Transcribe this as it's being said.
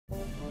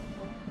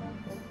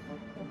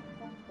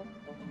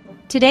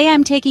Today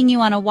I'm taking you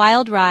on a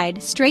wild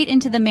ride straight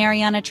into the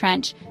Mariana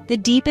Trench, the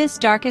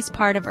deepest, darkest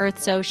part of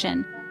Earth's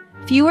ocean.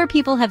 Fewer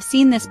people have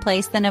seen this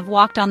place than have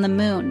walked on the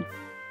moon.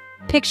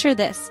 Picture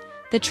this: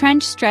 the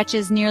trench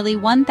stretches nearly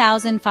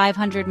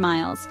 1,500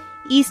 miles,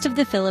 east of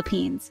the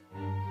Philippines,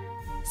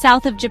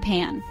 south of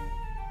Japan.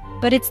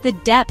 But it's the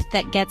depth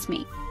that gets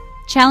me.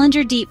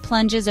 Challenger Deep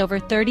plunges over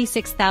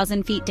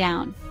 36,000 feet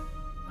down.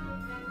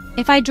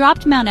 If I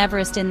dropped Mount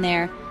Everest in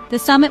there, the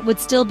summit would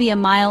still be a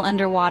mile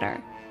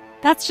underwater.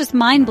 That's just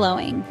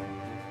mind-blowing.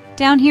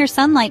 Down here,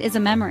 sunlight is a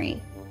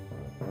memory.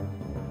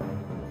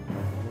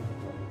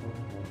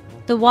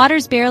 The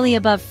water's barely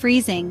above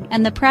freezing,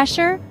 and the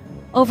pressure?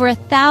 Over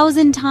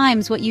 1,000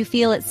 times what you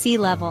feel at sea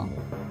level.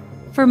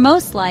 For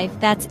most life,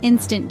 that's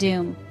instant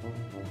doom.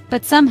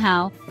 But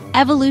somehow,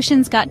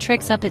 evolution's got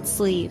tricks up its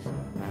sleeve.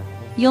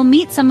 You'll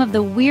meet some of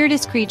the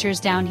weirdest creatures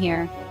down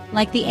here,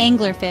 like the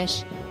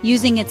anglerfish,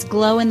 using its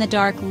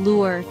glow-in-the-dark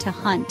lure to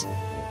hunt,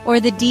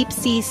 or the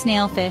deep-sea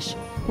snailfish,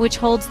 which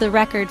holds the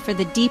record for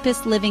the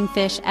deepest living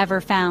fish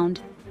ever found.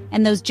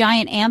 And those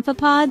giant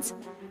amphipods?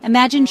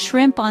 Imagine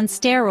shrimp on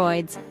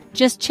steroids,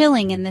 just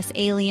chilling in this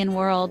alien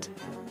world.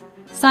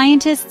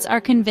 Scientists are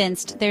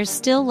convinced there's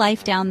still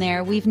life down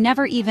there we've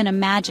never even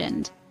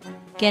imagined.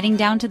 Getting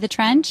down to the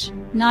trench?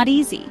 Not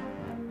easy.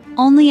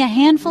 Only a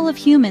handful of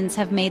humans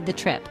have made the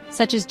trip,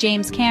 such as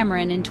James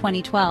Cameron in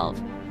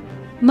 2012.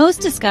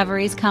 Most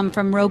discoveries come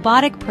from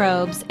robotic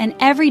probes, and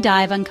every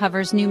dive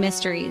uncovers new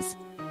mysteries.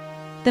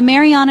 The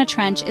Mariana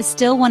Trench is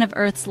still one of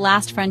Earth's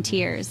last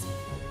frontiers.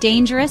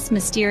 Dangerous,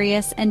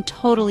 mysterious, and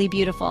totally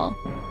beautiful.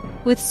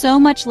 With so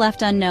much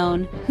left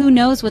unknown, who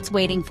knows what's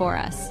waiting for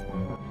us?